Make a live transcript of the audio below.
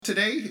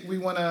Today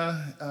we've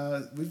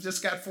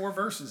just got four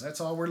verses.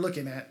 That's all we're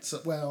looking at. So,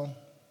 well,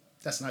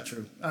 that's not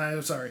true.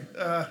 I'm sorry.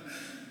 The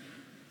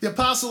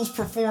apostles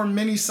performed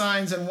many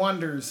signs and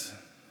wonders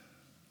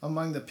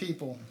among the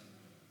people.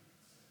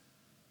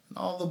 And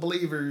all the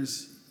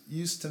believers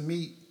used to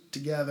meet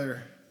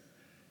together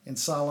in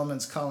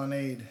Solomon's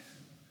colonnade.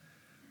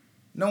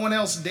 No one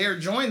else dared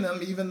join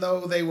them, even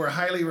though they were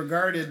highly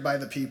regarded by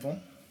the people.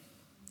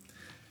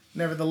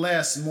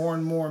 Nevertheless, more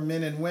and more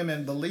men and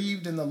women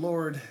believed in the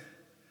Lord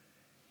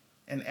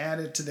and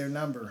added to their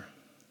number.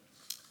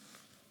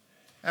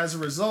 As a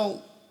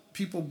result,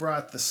 people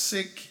brought the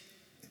sick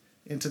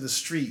into the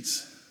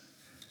streets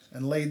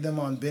and laid them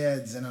on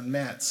beds and on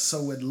mats,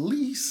 so at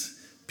least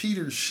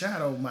Peter's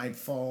shadow might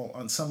fall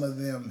on some of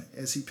them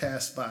as he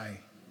passed by.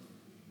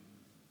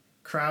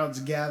 Crowds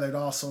gathered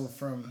also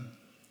from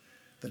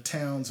the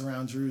towns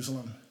around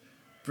Jerusalem,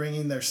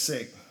 bringing their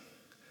sick,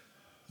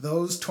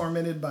 those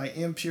tormented by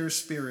impure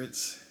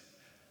spirits,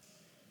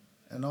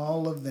 and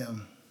all of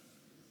them.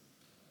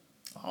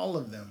 I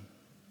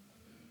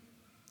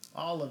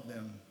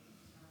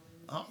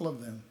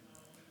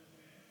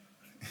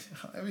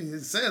mean,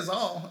 it says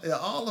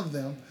all of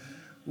them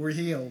were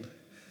healed.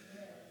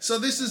 So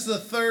this is the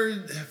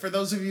third, for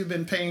those of you who've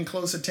been paying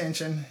close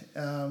attention,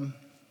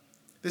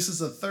 this is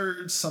the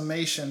third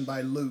summation by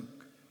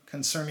Luke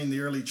concerning the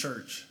early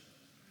church.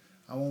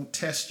 I won't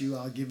test you,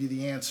 I'll give you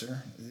the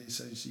answer. He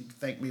says you can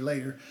thank me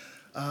later.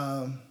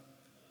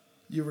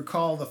 You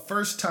recall the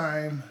first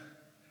time,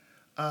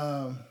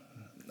 not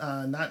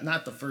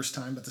the first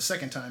time, but the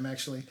second time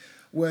actually,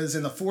 was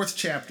in the 4th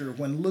chapter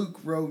when Luke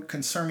wrote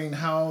concerning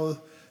how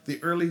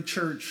the early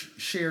church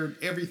shared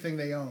everything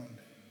they owned.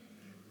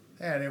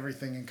 They had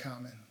everything in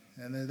common.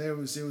 And it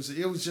was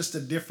just a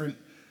different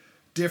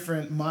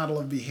model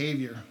of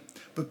behavior.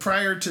 But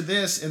prior to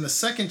this, in the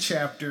 2nd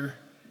chapter,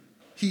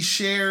 he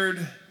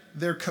shared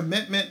their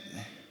commitment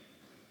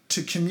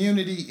to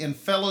community in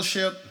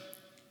fellowship,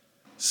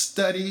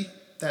 study,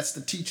 that's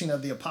the teaching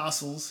of the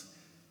apostles,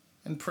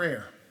 and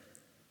prayer.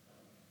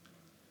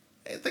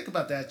 Hey, think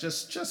about that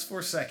just for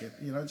a second,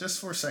 just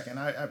for a second.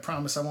 I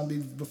promise I won't be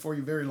before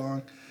you very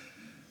long.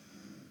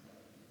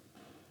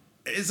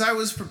 As I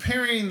was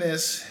preparing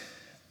this,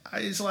 I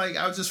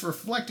was just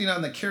reflecting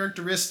on the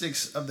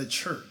characteristics of the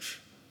church.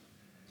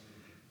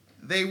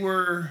 They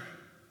were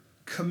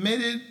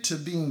committed to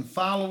being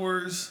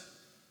followers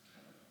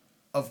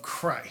of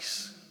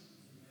Christ.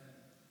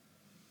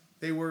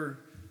 They were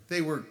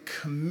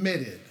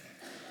committed.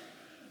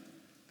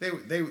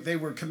 They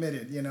were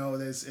committed,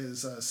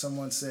 as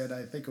someone said,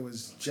 I think it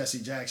was Jesse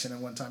Jackson at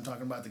one time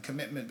talking about the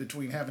commitment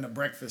between having a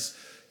breakfast,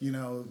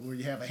 where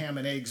you have a ham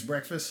and eggs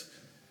breakfast.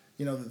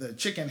 The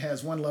chicken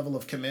has one level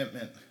of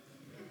commitment.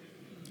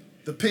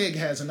 The pig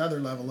has another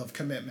level of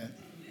commitment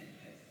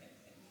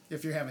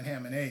if you're having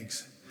ham and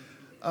eggs.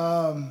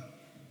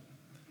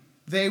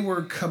 They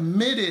were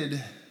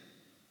committed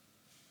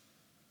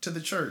to the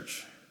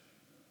church.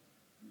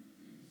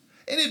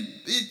 And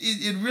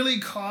it really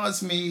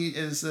caused me,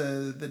 as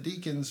the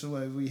deacons,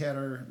 we had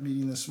our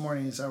meeting this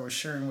morning, as I was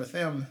sharing with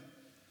them,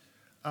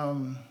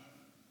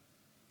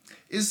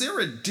 is there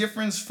a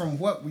difference from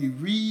what we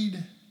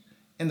read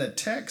in the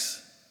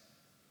text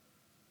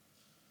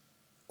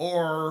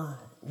or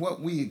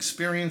what we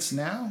experience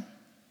now?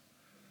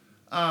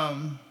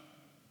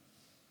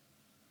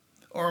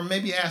 Or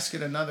maybe ask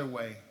it another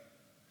way.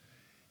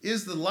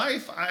 Is the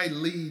life I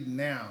lead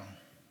now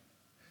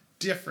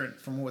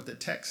different from what the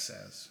text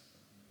says?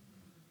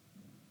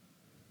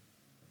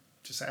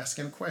 Just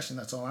asking a question,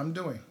 that's all I'm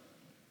doing.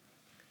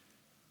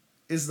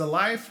 Is the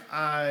life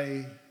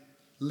I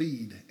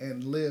lead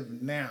and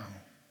live now,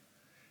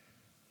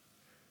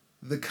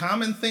 the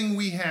common thing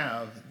we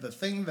have, the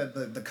thing that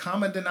the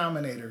common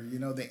denominator,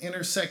 the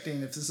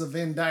intersecting, if this is a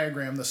Venn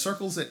diagram, the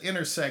circles that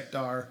intersect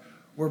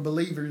we're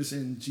believers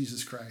in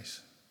Jesus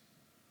Christ.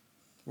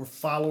 We're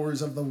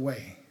followers of the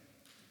way.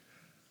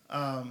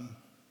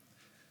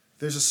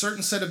 There's a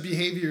certain set of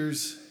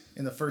behaviors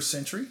in the first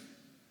century,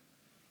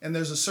 and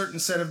there's a certain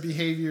set of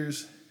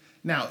behaviors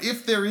now.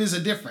 If there is a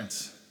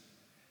difference,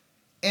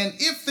 and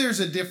if there's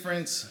a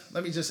difference,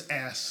 let me just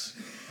ask.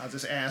 I'll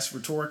just ask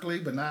rhetorically,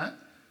 but not.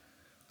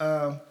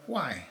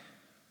 Why?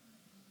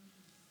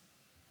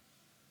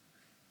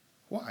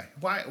 Why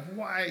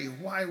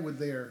would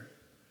there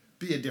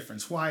be a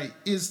difference? Why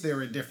is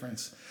there a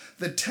difference?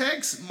 The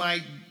text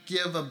might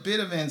give a bit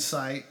of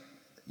insight.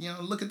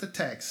 Look at the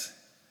text.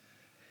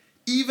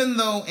 Even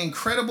though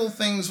incredible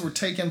things were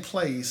taking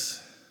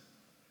place,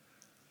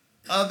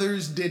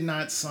 others did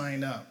not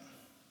sign up.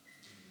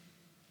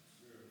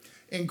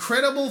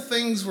 Incredible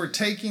things were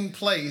taking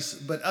place,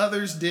 but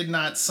others did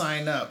not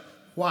sign up.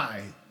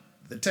 Why?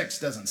 The text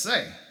doesn't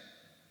say.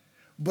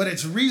 But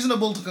it's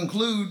reasonable to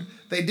conclude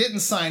they didn't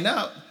sign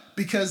up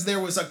because there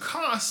was a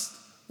cost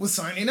with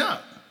signing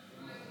up.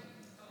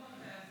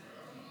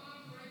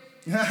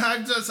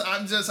 I'm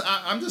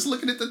just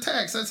looking at the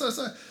text.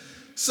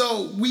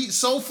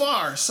 So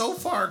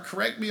far,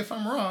 correct me if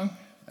I'm wrong,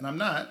 and I'm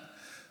not.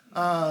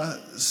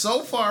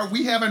 So far,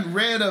 we haven't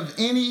read of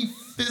any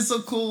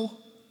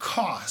physical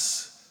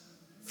costs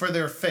for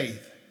their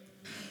faith.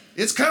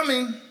 It's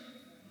coming.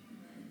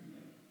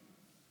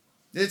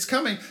 It's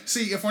coming.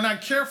 See, if we're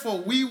not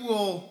careful, we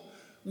will,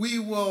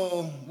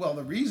 well,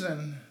 the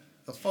reason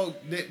the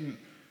folk didn't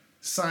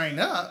sign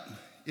up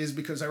is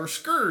because they were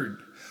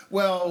scared.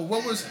 Well,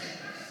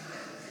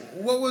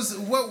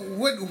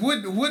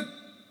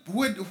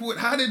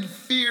 how did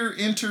fear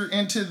enter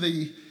into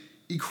the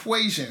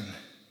equation?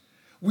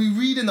 We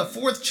read in the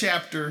 4th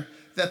chapter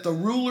that the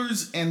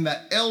rulers and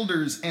the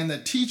elders and the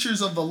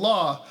teachers of the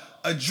law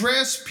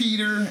addressed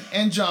Peter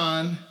and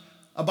John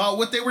about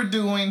what they were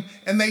doing,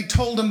 and they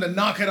told them to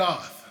knock it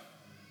off.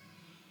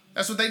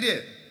 That's what they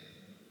did.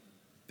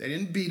 They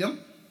didn't beat them.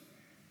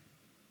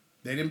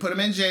 They didn't put them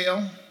in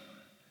jail.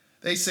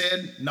 They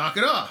said, knock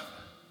it off.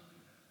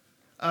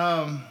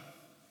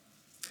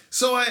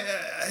 So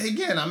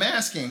I'm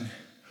asking,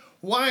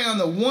 why on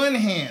the one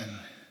hand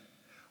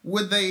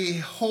would they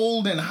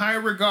hold in high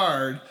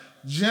regard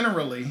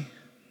generally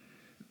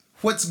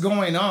what's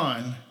going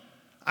on?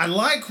 I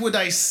like what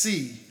I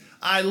see.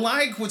 I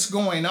like what's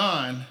going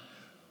on,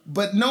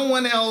 but no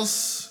one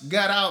else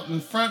got out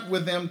in front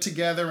with them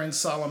together in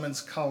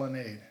Solomon's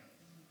colonnade.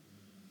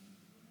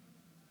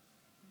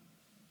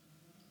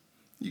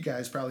 You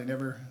guys probably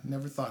never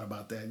thought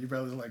about that. You're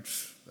probably like,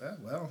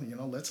 well,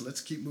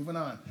 let's keep moving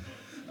on.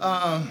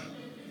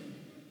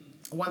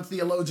 One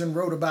theologian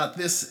wrote about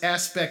this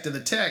aspect of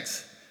the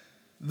text.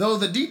 Though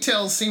the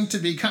details seem to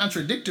be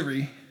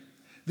contradictory,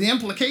 the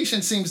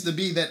implication seems to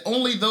be that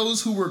only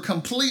those who were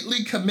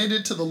completely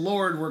committed to the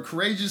Lord were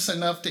courageous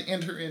enough to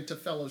enter into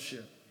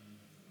fellowship.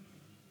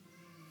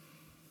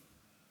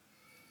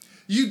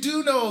 You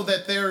do know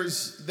that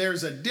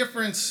there's a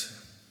difference.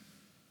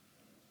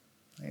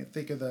 I can't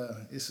think of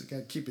it's got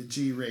to keep it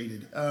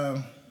G-rated.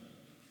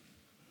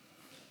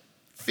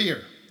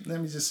 Fear. Let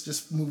me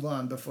just move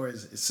on before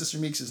Sister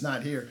Meeks is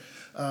not here.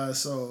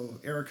 So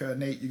Erica,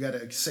 Nate, you got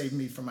to save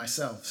me from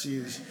myself.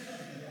 She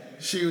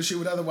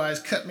would otherwise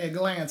cut me a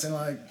glance and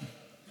like,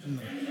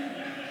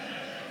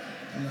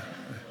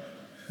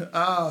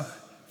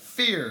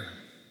 fear.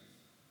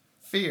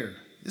 Fear.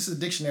 This is a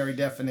dictionary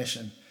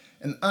definition.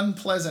 An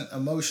unpleasant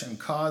emotion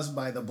caused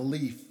by the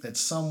belief that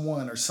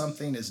someone or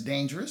something is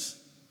dangerous,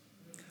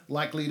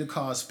 likely to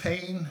cause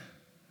pain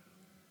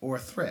or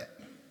threat.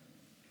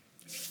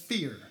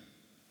 Fear.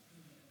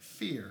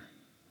 Fear.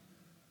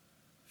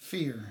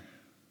 Fear.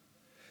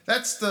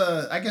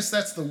 I guess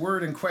that's the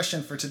word in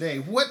question for today.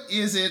 What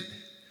is it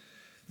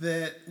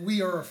that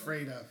we are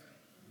afraid of?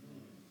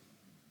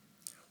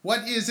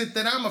 What is it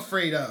that I'm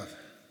afraid of?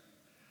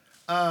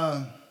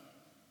 I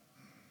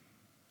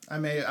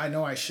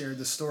know I shared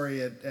the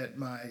story at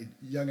my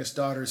youngest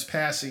daughter's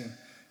passing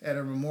at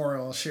a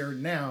memorial. I'll share it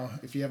now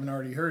if you haven't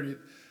already heard it.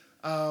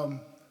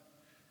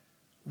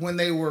 When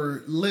they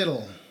were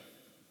little,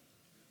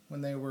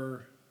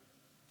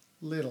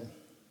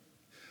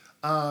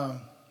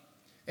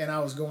 and I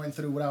was going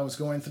through what I was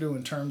going through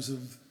in terms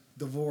of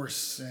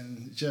divorce,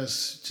 and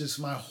just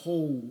my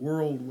whole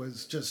world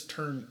was just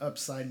turned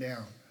upside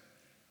down.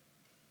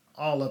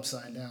 All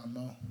upside down,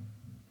 Mo.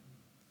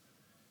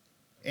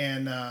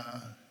 And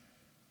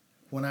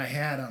when I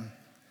had them,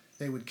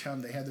 they would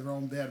come. They had their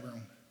own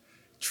bedroom,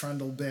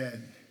 trundle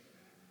bed,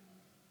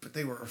 but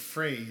they were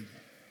afraid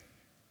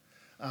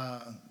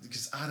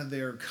because out of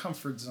their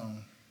comfort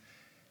zone.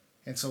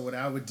 And so what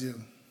I would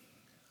do,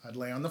 I'd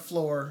lay on the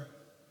floor,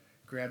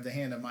 grab the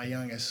hand of my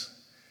youngest,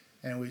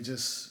 and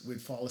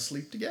we'd fall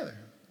asleep together.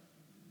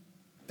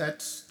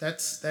 That's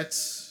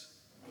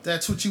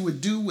what you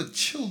would do with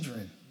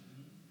children.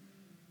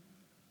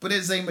 But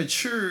as they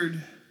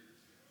matured,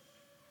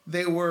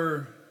 they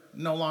were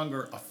no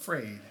longer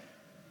afraid.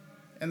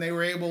 And they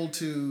were able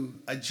to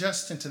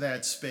adjust into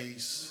that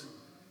space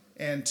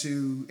and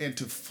to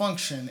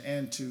function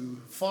and to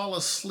fall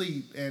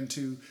asleep and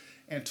to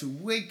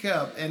wake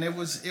up. And it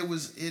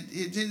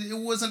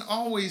wasn't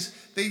always,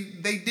 they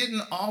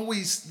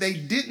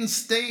didn't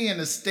stay in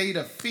a state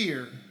of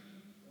fear.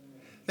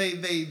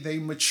 They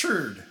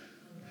matured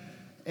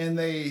and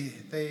they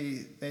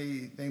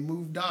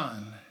moved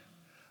on.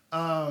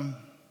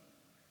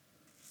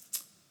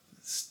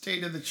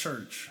 State of the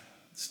church.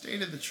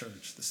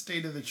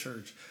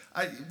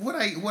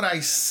 What I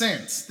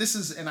sense, this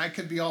is, and I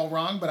could be all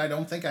wrong, but I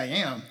don't think I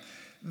am.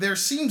 There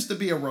seems to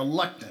be a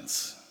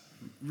reluctance,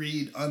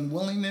 read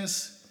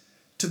unwillingness,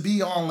 to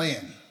be all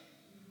in.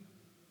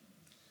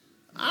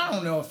 I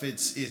don't know if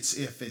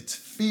it's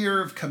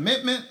fear of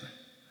commitment,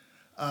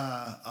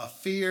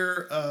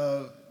 fear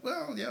of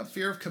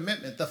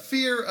commitment, the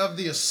fear of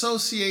the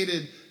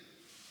associated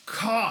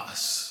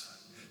costs.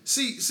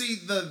 See,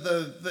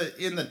 the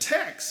in the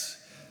text,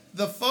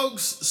 the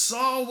folks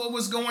saw what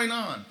was going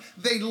on.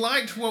 They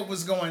liked what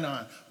was going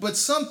on, but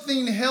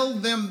something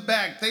held them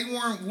back. They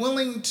weren't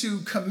willing to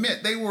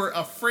commit. They were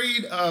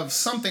afraid of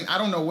something. I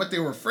don't know what they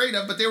were afraid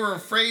of, but they were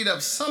afraid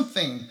of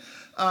something.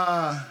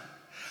 I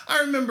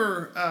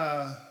remember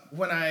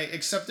when I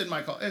accepted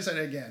my call. I said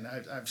again,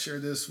 I've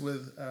shared this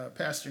with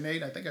Pastor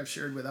Nate. I think I've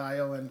shared with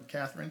Io and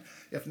Catherine.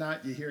 If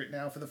not, you hear it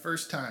now for the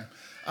first time.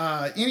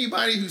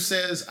 Anybody who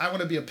says, I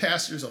want to be a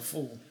pastor is a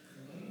fool.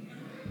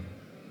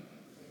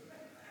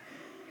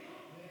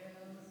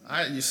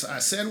 I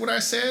said what I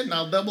said, and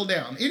I'll double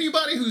down.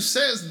 Anybody who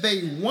says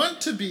they want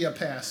to be a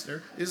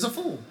pastor is a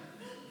fool.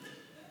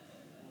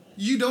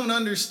 You don't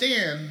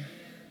understand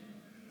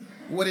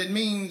what it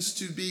means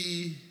to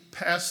be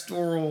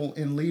pastoral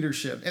in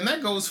leadership. And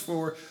that goes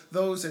for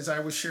those, as I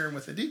was sharing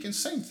with the deacons,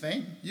 same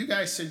thing. You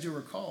guys said you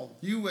were called.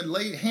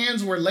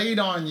 Hands were laid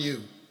on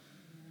you.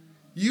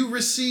 You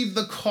received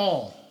the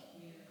call.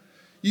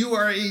 You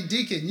are a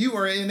deacon. You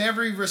are in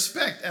every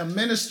respect a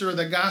minister of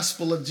the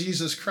gospel of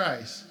Jesus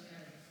Christ.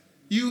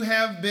 You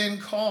have been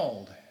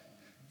called.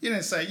 You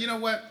didn't say, you know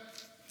what?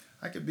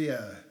 I could be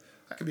a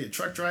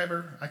truck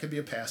driver. I could be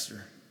a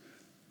pastor.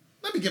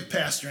 Let me give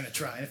pastoring a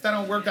try. If that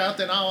don't work out,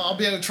 then I'll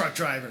be a truck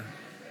driver.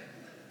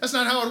 That's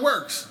not how it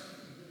works.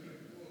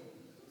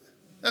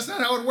 That's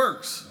not how it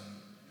works.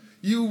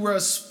 You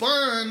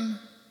respond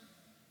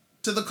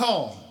to the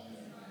call.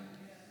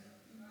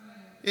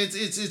 It's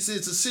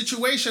a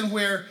situation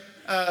where,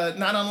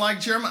 not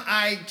unlike Jeremiah,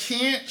 I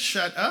can't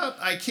shut up.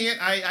 I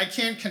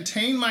can't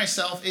contain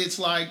myself. It's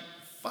like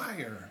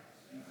fire,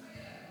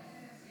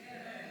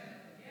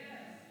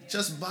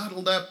 just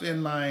bottled up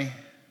in my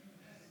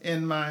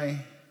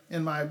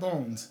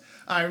bones.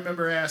 I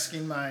remember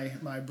asking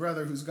my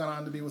brother, who's gone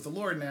on to be with the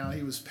Lord now.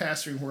 He was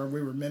pastoring where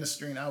we were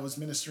ministering. I was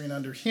ministering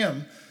under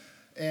him,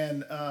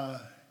 and it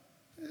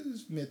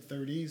was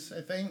mid-30s,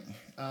 I think.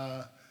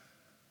 I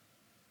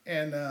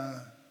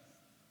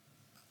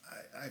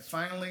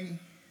finally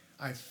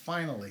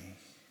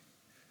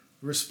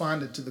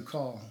responded to the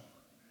call.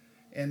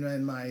 And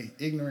in my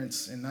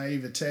ignorance and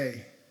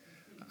naivete,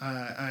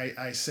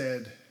 I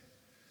said,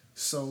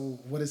 so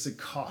what does it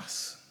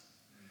cost?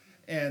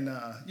 And,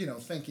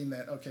 thinking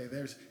that, okay,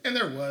 it's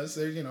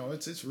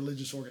a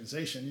religious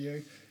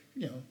organization,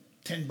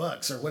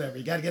 $10 or whatever,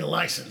 you got to get a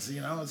license,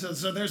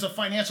 so there's a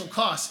financial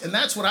cost. And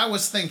that's what I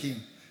was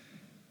thinking.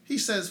 He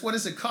says, what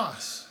does it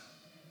cost?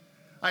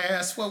 I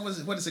asked, what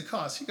does it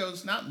cost? He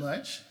goes, not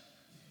much,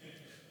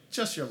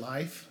 just your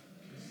life.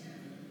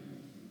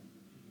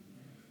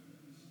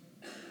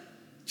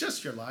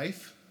 Just your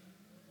life.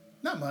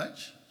 Not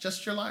much,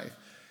 just your life.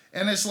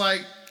 And it's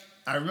like,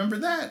 I remember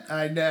that.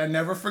 I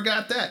never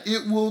forgot that.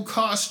 It will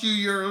cost you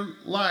your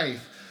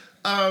life.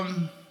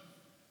 I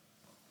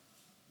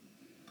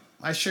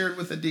shared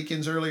with the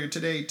deacons earlier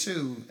today,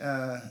 too.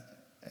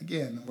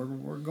 Again,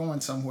 we're going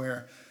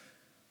somewhere.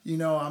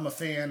 I'm a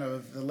fan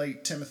of the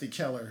late Timothy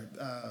Keller,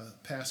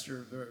 pastor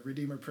of the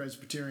Redeemer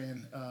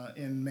Presbyterian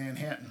in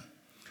Manhattan.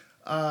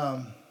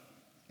 And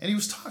he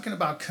was talking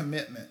about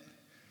commitment.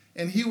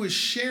 And he was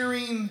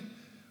sharing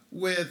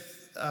with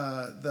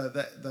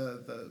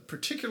the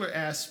particular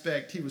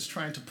aspect he was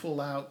trying to pull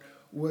out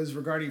was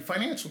regarding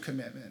financial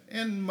commitment.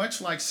 And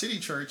much like City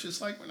Church,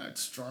 it's like we're not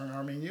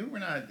strong-arming you. We're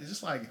not, it's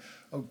just like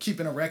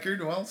keeping a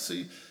record. Well,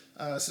 see,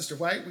 Sister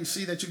White, we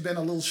see that you've been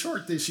a little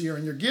short this year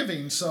in your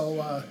giving,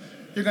 so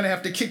you're going to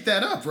have to kick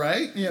that up,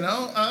 right?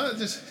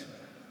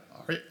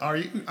 Are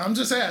you? I'm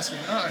just asking.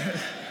 All right.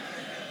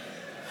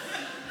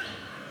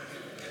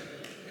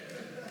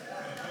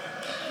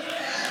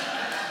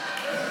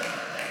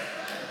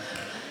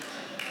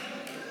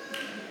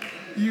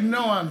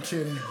 I'm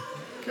kidding.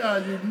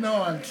 God,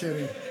 I'm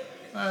kidding.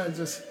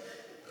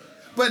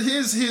 But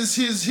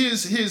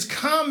his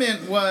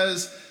comment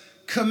was,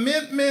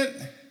 commitment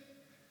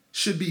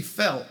should be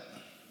felt.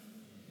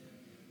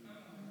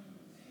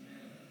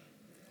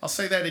 I'll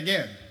say that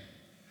again.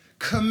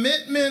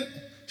 Commitment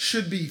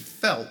should be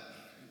felt.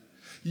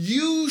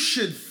 You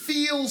should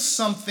feel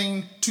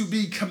something to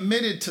be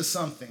committed to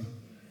something.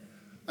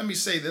 Let me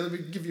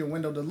give you a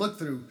window to look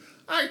through.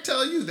 I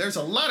tell you, there's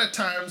a lot of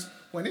times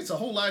when it's a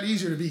whole lot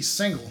easier to be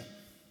single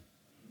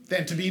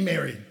than to be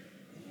married.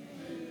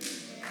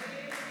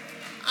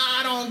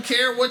 I don't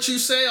care what you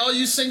say, all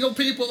you single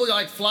people are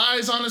like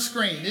flies on a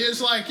screen.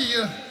 It's like,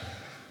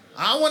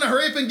 I want to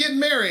hurry up and get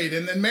married,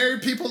 and then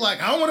married people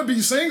like, I want to be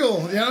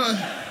single,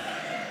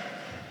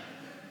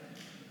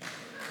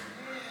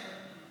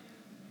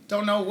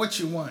 Don't know what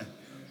you want.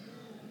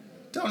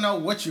 Don't know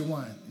what you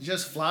want.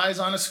 Just flies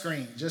on a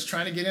screen, just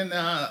trying to get in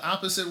the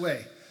opposite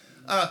way.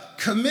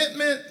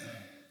 Commitment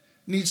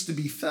needs to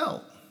be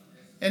felt.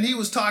 And he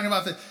was talking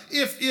about that.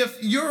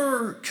 If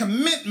your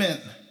commitment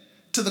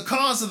to the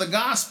cause of the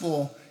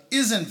gospel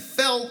isn't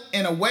felt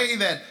in a way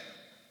that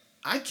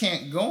I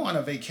can't go on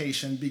a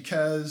vacation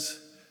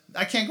this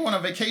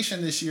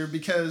year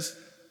because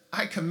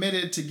I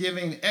committed to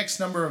giving X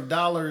number of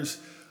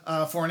dollars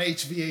for an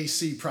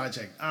HVAC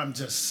project. I'm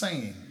just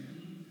saying.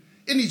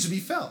 It needs to be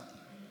felt.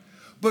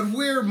 But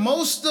where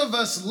most of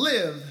us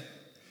live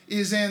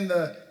is in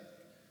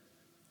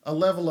a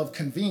level of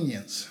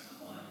convenience.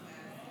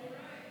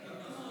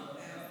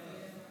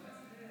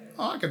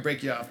 Oh, I could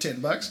break you off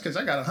 $10 because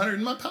I got 100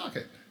 in my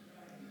pocket.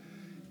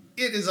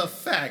 It is a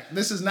fact.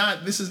 This is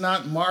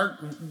not Mark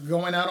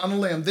going out on a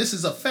limb. This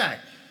is a fact.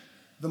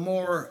 The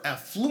more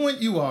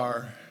affluent you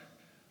are,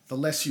 the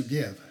less you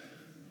give.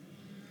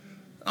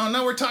 Oh,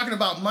 no, we're talking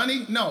about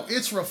money? No,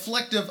 it's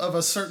reflective of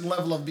a certain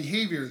level of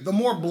behavior. The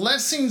more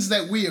blessings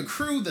that we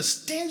accrue, the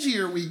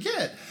stingier we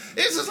get.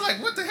 It's just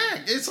like, what the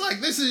heck? It's like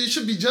it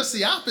should be just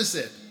the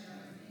opposite.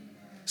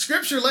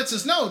 Scripture lets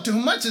us know, to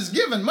whom much is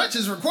given, much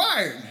is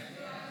required.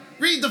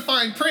 Read the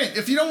fine print.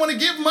 If you don't want to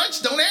give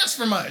much, don't ask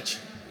for much.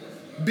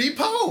 Be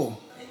poor.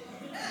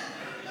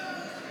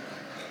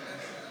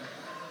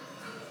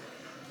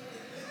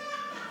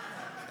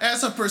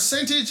 As a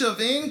percentage of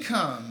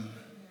income.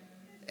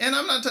 And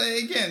I'm not telling you,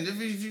 again,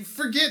 if you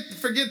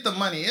forget the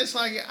money. It's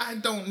like, I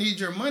don't need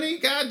your money.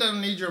 God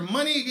doesn't need your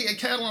money.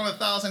 Cattle on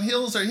 1,000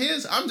 hills are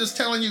his. I'm just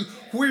telling you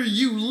where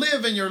you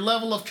live and your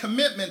level of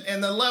commitment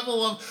and the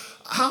level of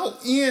how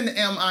in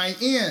am I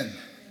in.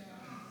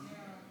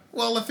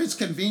 Well, if it's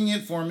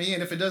convenient for me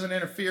and if it doesn't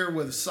interfere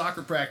with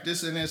soccer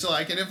practice, and it's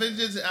like, and if it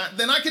is,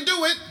 then I can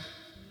do it.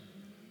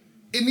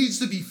 It needs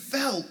to be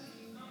felt.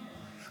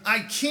 I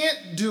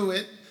can't do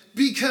it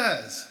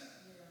because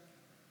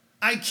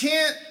I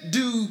can't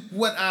do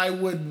what I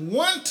would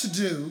want to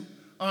do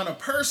on a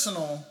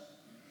personal,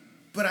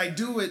 but I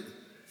do it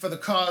for the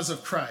cause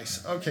of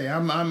Christ. Okay,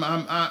 I'm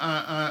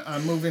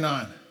moving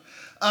on.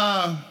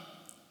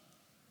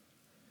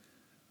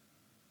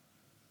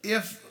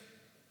 If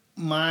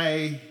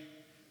my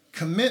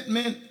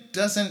commitment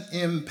doesn't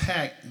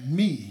impact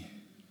me,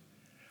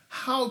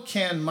 how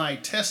can my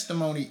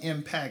testimony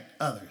impact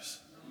others?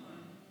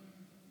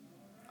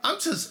 I'm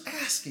just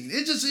asking.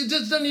 It just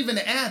doesn't even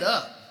add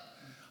up.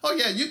 Oh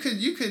yeah, you can,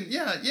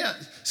 yeah.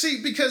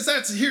 See, because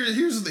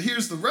here's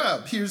the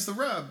rub. Here's the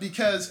rub.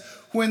 Because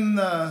when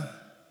the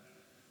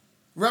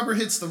rubber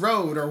hits the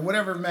road, or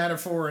whatever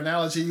metaphor or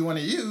analogy you want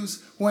to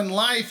use, when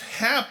life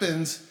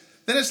happens,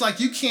 then it's like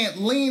you can't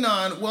lean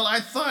on, well, I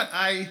thought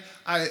I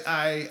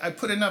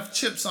put enough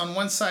chips on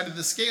one side of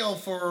the scale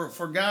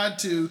for God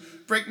to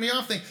break me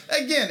off.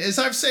 Again, as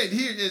I've said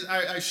here,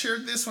 I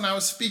shared this when I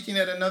was speaking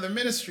at another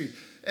ministry,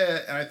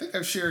 and I think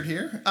I've shared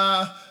here.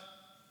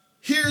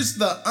 Here's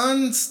the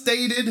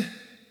unstated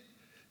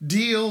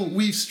deal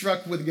we've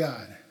struck with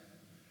God.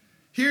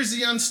 Here's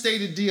the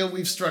unstated deal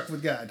we've struck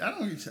with God.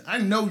 I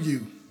know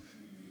you.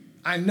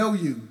 I know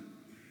you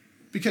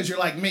because you're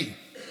like me.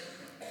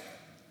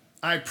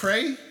 I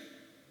pray,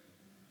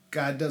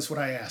 God does what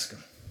I ask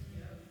him.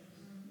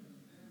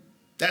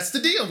 That's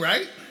the deal,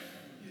 right?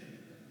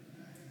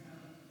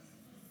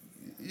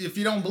 If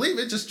you don't believe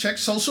it, just check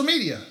social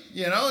media.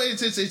 You know,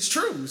 it's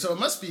true, so it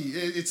must be,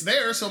 it's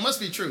there, so it must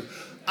be true.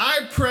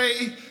 I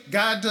pray,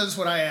 God does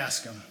what I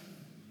ask him.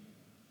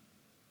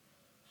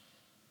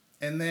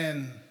 And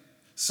then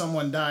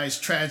someone dies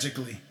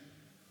tragically.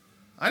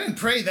 I didn't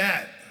pray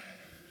that.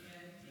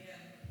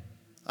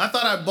 I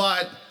thought I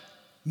bought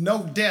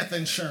no death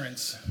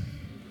insurance.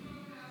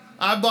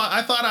 I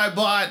thought I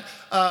bought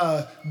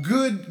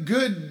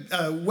good,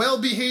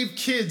 well-behaved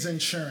kids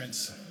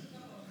insurance.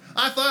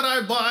 I thought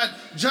I bought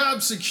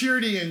job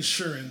security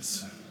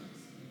insurance.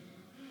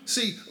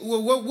 See,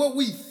 what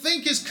we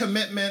think is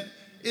commitment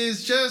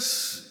is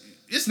just,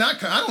 it's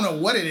not, I don't know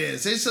what it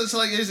is. It's just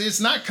like, it's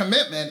not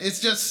commitment.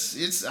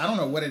 I don't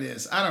know what it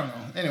is. I don't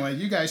know. Anyway,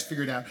 you guys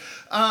figure it out.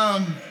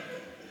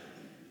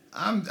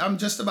 I'm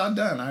just about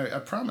done. I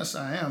promise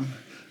I am.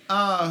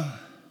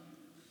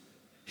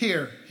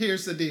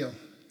 Here's the deal.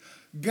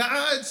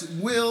 God's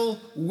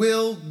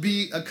will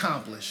be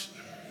accomplished.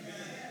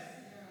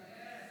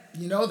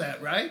 You know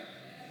that, right?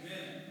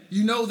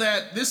 You know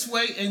that this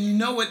way, and you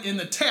know it in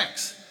the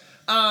text.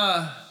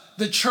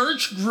 The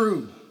church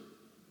grew.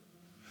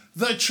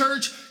 The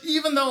church,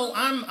 even though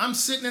I'm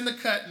sitting in the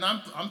cut and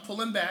I'm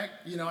pulling back,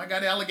 you know, I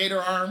got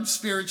alligator arms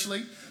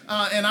spiritually,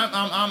 and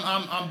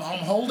I'm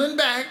holding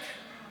back.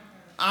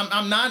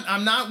 I'm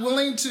not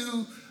willing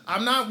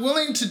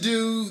to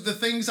do the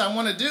things I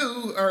want to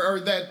do, or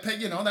that,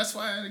 you know. That's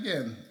why,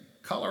 again,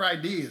 caller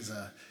ID is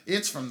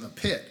it's from the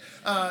pit.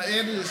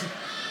 It is.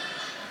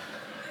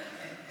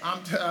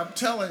 I'm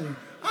telling you,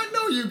 I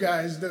know you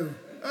guys do.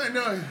 I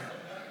know.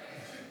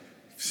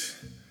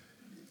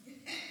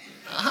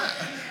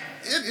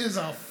 It is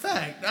a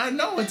fact. I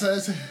know it's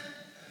a.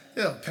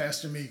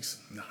 Pastor Meeks.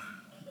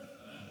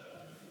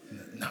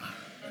 Nah.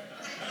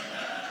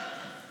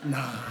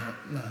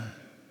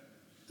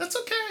 That's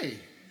okay.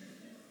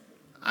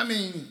 I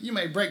mean, you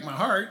may break my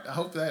heart. I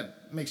hope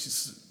that makes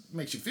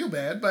you feel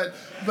bad, but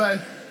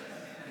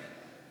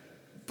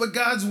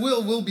God's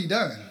will be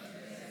done.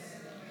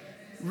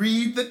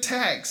 Read the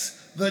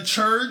text. The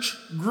church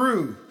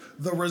grew.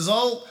 The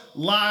result,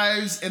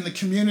 lives in the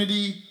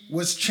community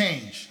was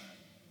changed.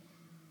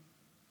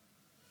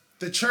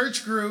 The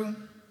church grew.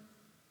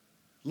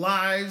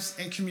 Lives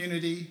and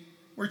community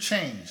were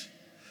changed.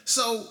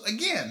 So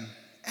again,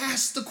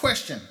 ask the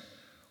question,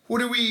 what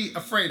are we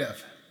afraid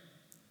of?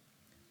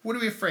 What are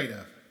we afraid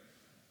of?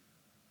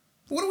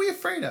 What are we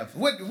afraid of?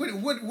 What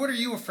are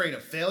you afraid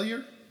of?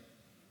 Failure?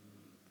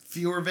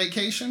 Fewer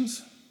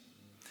vacations?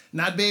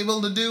 Not be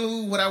able to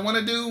do what I want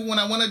to do when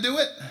I want to do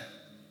it?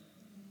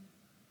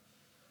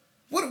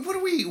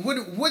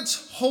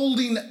 What's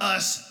holding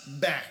us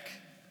back?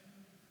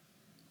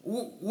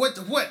 What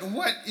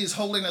is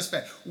holding us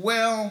back?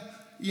 Well,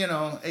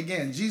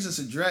 again, Jesus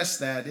addressed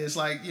that. It's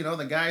like,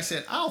 the guy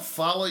said, I'll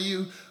follow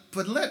you,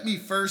 but let me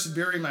first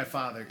bury my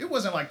father. It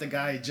wasn't like the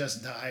guy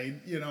just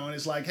died, and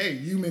it's like, hey,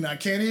 you mean I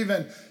can't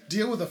even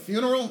deal with a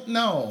funeral?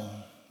 No,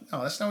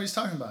 that's not what he's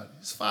talking about.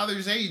 His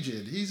father's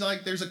aged. He's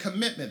like, there's a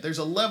commitment. There's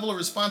a level of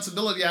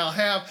responsibility I'll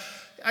have.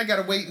 I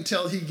got to wait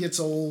until he gets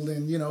old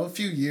and, a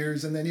few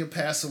years, and then he'll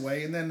pass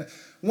away. And then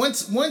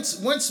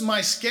once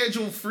my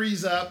schedule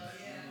frees up,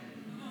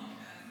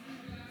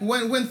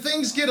 when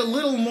things get a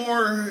little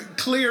more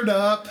cleared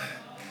up,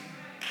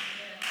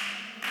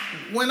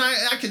 when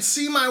I can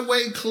see my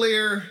way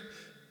clear,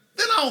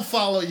 then I'll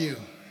follow you.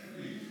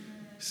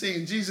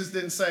 See, Jesus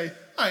didn't say,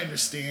 I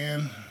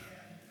understand.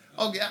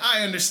 Okay,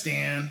 I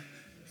understand.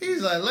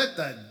 He's like, let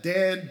the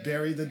dead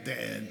bury the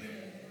dead.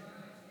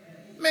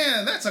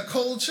 Man, that's a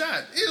cold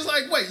shot. He's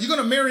like, wait, you're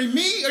going to marry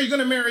me or you're going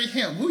to marry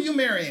him? Who you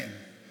marrying?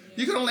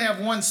 You can only have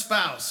one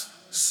spouse,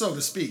 so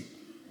to speak.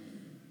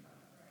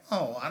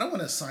 Oh, I don't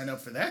want to sign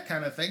up for that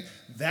kind of thing.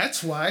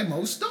 That's why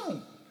most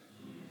don't.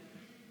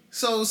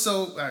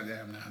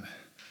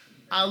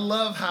 I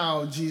love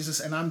how Jesus,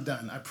 and I'm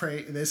done. I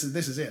pray, this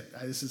is it.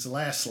 This is the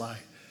last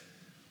slide.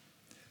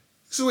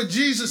 So what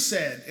Jesus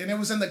said, and it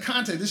was in the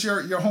context, this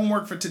is your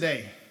homework for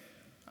today.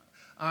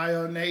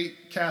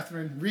 Nate,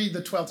 Catherine, read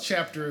the 12th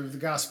chapter of the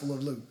Gospel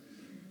of Luke.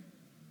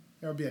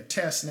 There will be a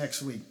test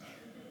next week.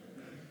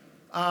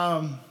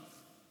 In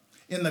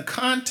the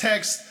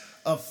context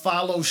of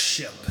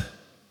fellowship,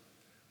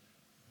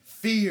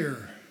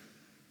 fear,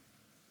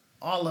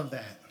 all of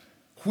that,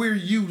 where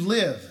you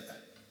live,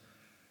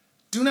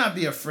 do not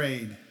be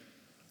afraid,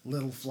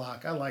 little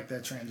flock. I like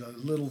that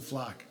translation, little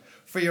flock.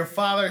 For your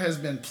Father has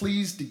been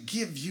pleased to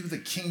give you the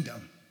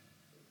kingdom.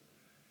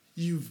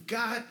 You've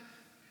got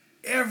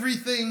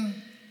everything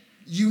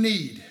you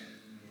need.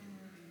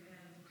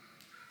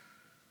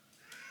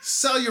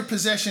 Sell your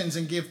possessions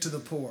and give to the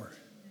poor.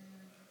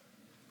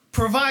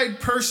 Provide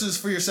purses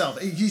for yourself.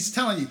 He's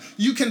telling you,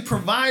 you can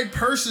provide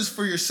purses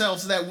for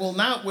yourselves that will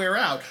not wear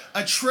out,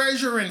 a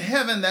treasure in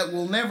heaven that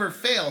will never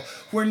fail,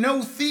 where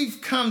no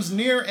thief comes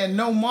near and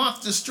no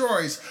moth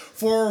destroys.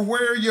 For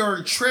where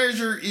your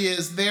treasure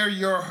is, there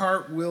your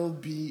heart will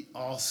be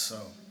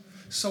also.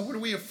 So what are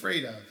we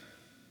afraid of?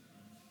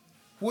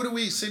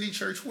 City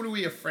Church, what are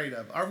we afraid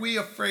of?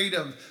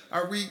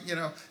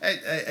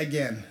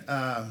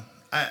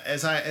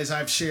 As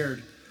I've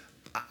shared,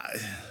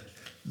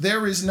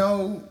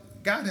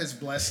 God has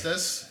blessed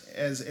us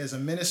as a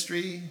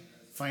ministry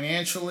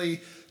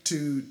financially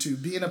to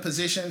be in a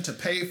position to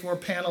pay for a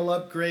panel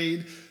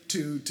upgrade,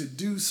 to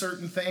do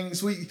certain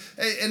things. You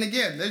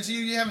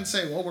haven't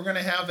said, well, we're going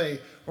to have a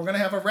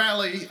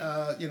rally.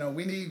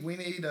 We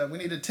need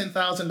a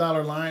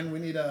 $10,000 line. We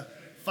need a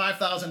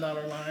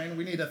 $5,000 line.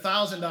 We need a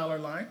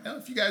 $1,000 line. Now,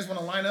 if you guys want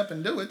to line up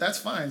and do it, that's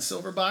fine.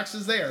 Silver box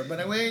is there,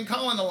 but we ain't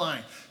calling the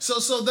line.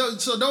 So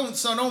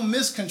don't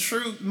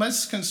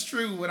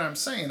misconstrue what I'm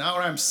saying. Now,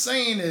 what I'm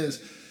saying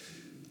is,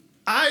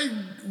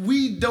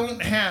 we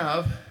don't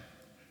have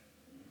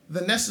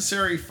the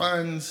necessary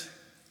funds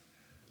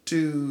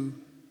to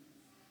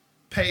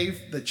pay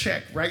the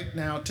check right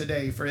now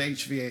today for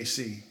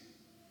HVAC.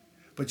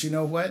 But you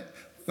know what?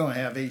 We're going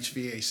to have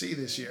HVAC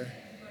this year.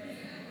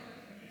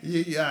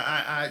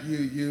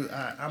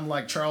 I'm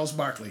like Charles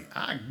Barkley.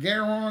 I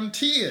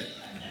guarantee it.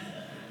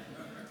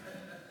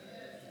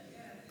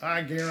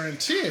 I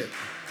guarantee it.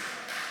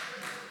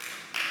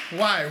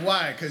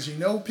 Why? Because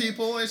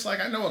people. It's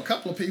like I know a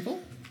couple of people,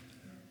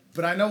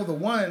 but I know the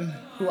one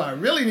who I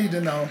really need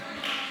to know.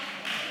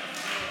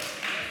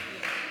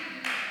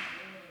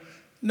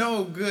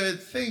 No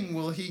good thing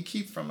will he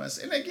keep from us.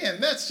 And again,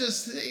 that's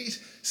just,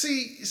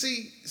 see,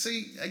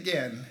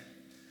 again,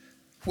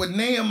 with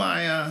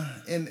Nehemiah,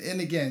 and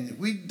again,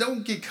 we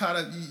don't get caught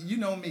up. You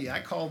know me,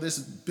 I call this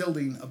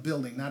building a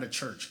building, not a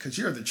church, because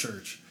you're the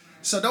church.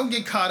 So don't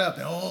get caught up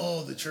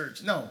in, the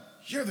church. No,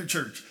 you're the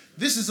church.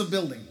 This is a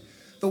building.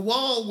 The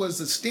wall was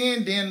a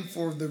stand-in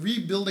for the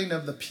rebuilding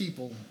of the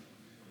people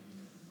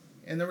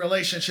in the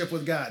relationship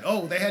with God.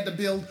 Oh, they had to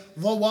build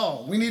the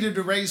wall. We needed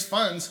to raise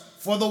funds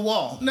for the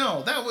wall.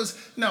 No.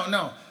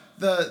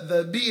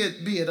 The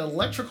be it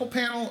electrical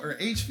panel or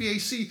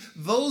HVAC,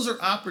 those are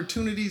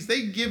opportunities.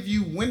 They give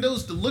you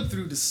windows to look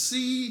through to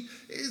see.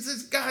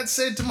 God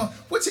said to Moses,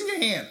 what's in your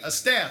hand? A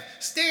staff.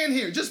 Stand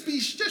here. Just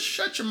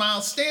shut your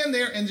mouth. Stand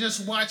there and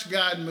just watch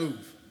God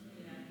move.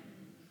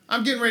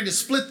 I'm getting ready to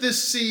split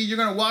this sea. You're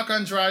going to walk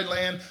on dry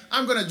land.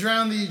 I'm going to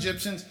drown the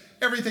Egyptians.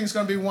 Everything's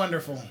going to be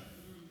wonderful.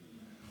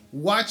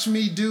 Watch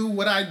me do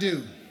what I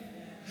do.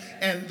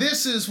 And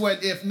this is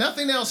what, if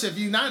nothing else, if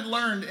you've not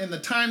learned in the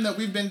time that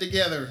we've been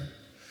together,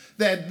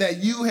 that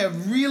you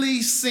have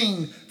really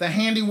seen the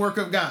handiwork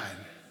of God.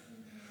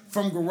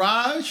 From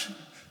garage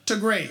to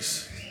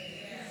grace.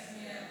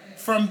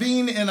 From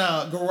being in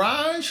a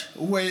garage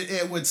where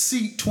it would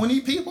seat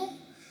 20 people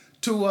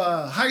to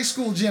a high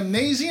school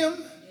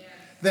gymnasium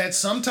that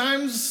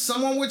sometimes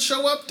someone would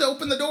show up to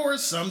open the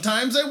doors,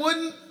 sometimes they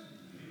wouldn't.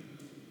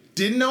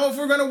 Didn't know if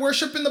we're going to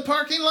worship in the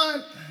parking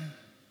lot.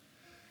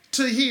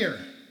 To here.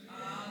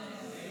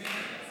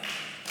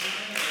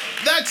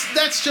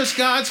 That's just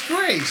God's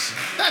grace.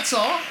 That's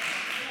all.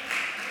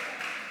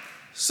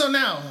 So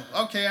now,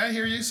 okay, I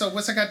hear you. So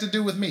what's that got to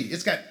do with me?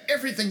 It's got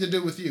everything to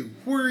do with you.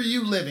 Where are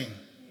you living?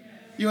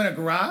 You in a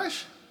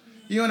garage?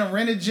 You in a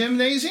rented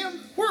gymnasium?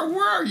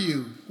 Where are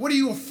you? What are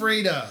you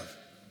afraid of?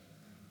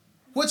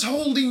 What's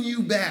holding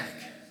you back?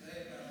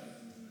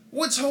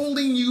 What's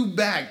holding you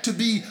back to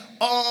be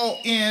all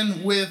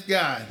in with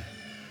God?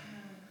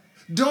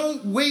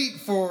 Don't wait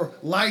for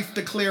life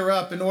to clear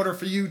up in order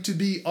for you to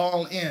be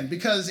all in.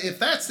 Because if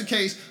that's the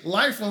case,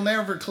 life will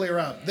never clear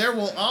up. There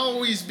will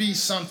always be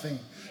something.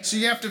 So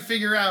you have to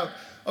figure out,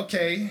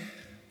 okay,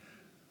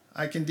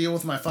 I can deal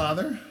with my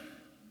father,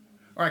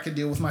 or I can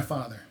deal with my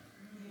father.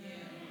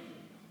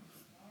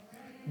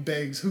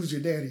 Begs, who's your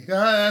daddy?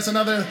 That's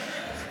another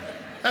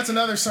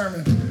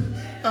sermon.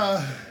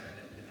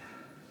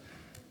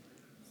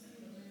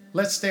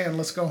 Let's stand.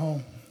 Let's go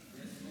home.